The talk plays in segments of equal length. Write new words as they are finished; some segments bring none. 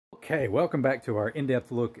Okay, welcome back to our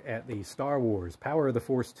in-depth look at the Star Wars Power of the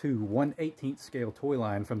Force 2 1/18th scale toy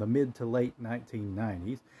line from the mid to late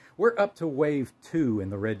 1990s. We're up to Wave 2 in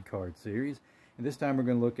the red card series, and this time we're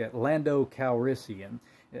going to look at Lando Calrissian.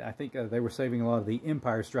 I think they were saving a lot of the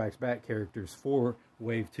Empire Strikes Back characters for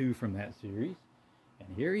Wave 2 from that series.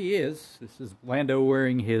 And here he is. This is Lando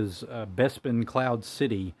wearing his Bespin Cloud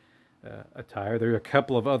City attire. There are a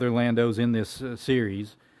couple of other Landos in this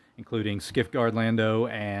series, including Skiff Guard Lando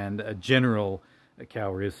and General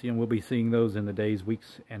Calrissian. We'll be seeing those in the days,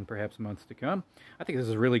 weeks, and perhaps months to come. I think this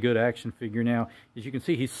is a really good action figure. Now, as you can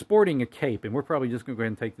see, he's sporting a cape, and we're probably just going to go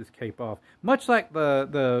ahead and take this cape off. Much like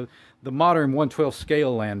the modern 1/12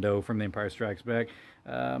 scale Lando from The Empire Strikes Back,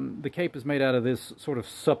 the cape is made out of this sort of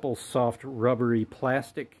supple, soft, rubbery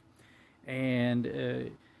plastic,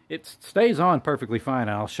 and it stays on perfectly fine,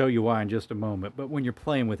 and I'll show you why in just a moment. But when you're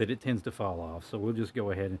playing with it, it tends to fall off. So we'll just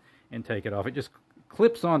go ahead and take it off. It just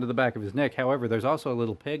clips onto the back of his neck. However, there's also a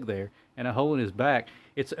little peg there and a hole in his back.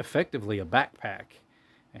 It's effectively a backpack.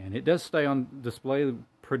 And it does stay on display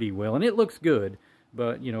pretty well. And it looks good.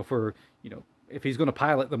 But, if he's going to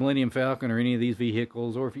pilot the Millennium Falcon or any of these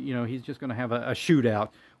vehicles, or if, he's just going to have a shootout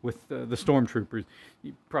with the stormtroopers,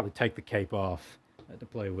 you probably take the cape off to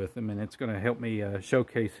play with him, and it's going to help me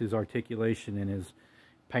showcase his articulation and his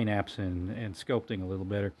paint apps and sculpting a little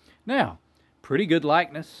better. Now, pretty good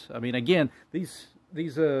likeness. I mean, again, these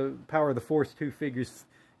Power of the Force 2 figures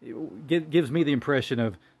gives me the impression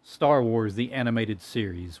of Star Wars, the animated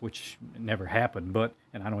series, which never happened,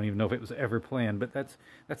 and I don't even know if it was ever planned, but that's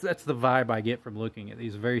the vibe I get from looking at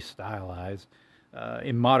these. Very stylized.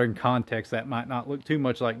 In modern context, that might not look too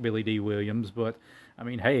much like Billy D. Williams, but I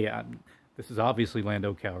mean, hey, this is obviously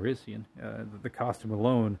Lando Calrissian. The costume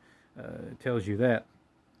alone tells you that.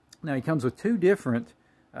 Now, he comes with two different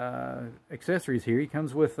accessories here. He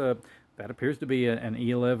comes with that appears to be an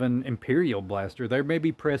E11 Imperial blaster. There may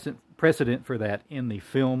be precedent for that in the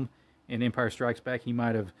film in Empire Strikes Back. He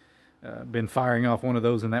might have been firing off one of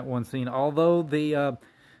those in that one scene. Although the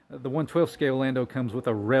 1/12 scale Lando comes with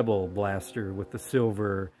a Rebel blaster with the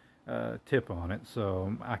silver tip on it,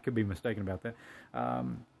 so I could be mistaken about that.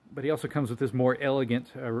 But he also comes with this more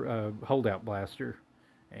elegant holdout blaster.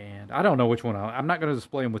 And I don't know which one. I'm not going to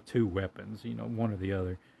display him with two weapons, one or the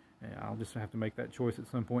other. I'll just have to make that choice at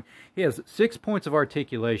some point. He has 6 points of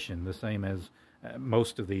articulation, the same as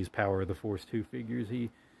most of these Power of the Force 2 figures.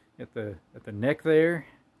 He, at the neck there,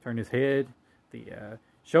 turn his head, the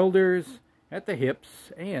shoulders, at the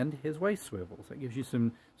hips, and his waist swivels. That gives you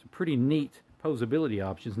some pretty neat posability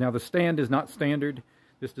options. Now, the stand is not standard.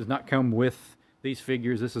 This does not come with these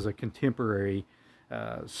figures. This is a contemporary,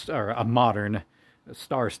 or a modern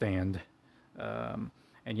star stand.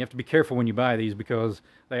 And you have to be careful when you buy these because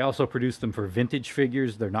they also produce them for vintage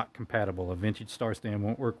figures. They're not compatible. A vintage star stand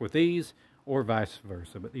won't work with these, or vice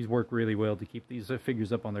versa. But these work really well to keep these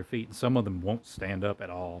figures up on their feet. And some of them won't stand up at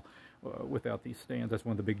all without these stands. That's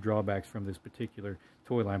one of the big drawbacks from this particular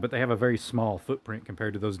toy line. But they have a very small footprint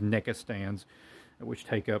compared to those NECA stands, which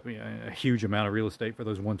take up a huge amount of real estate for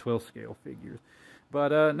those 1/12 scale figures.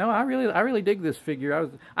 But no, I really dig this figure.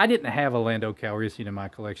 I didn't have a Lando Calrissian in my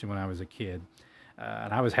collection when I was a kid,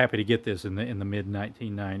 and I was happy to get this in the mid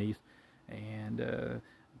 1990s, and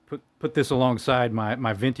put this alongside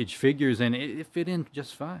my vintage figures, and it fit in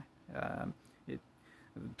just fine.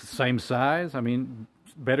 Same size. I mean,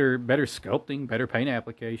 better sculpting, better paint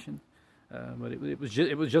application, but it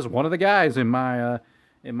was just one of the guys in my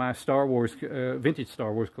Star Wars vintage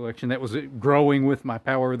Star Wars collection that was growing with my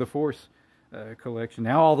Power of the Force collection.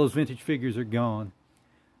 Now all those vintage figures are gone,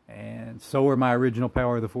 and so are my original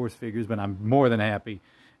Power of the Force figures, but I'm more than happy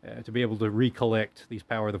to be able to recollect these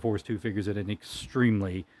Power of the Force 2 figures at an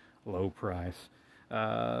extremely low price.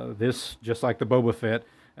 This, just like the Boba Fett,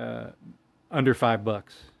 under $5,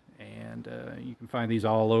 and you can find these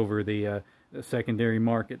all over the secondary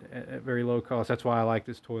market at very low cost. That's why I like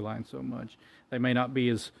this toy line so much. They may not be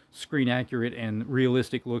as screen accurate and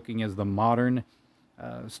realistic looking as the modern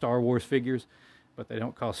Star Wars figures, but they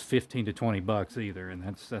don't cost $15 to $20 either, and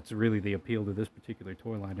that's really the appeal to this particular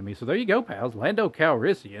toy line to me. So there you go, pals. Lando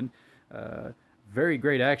Calrissian, very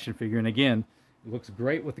great action figure, and again, it looks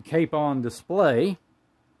great with the cape on display.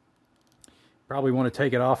 Probably want to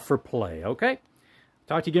take it off for play. Okay,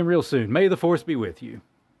 talk to you again real soon. May the Force be with you.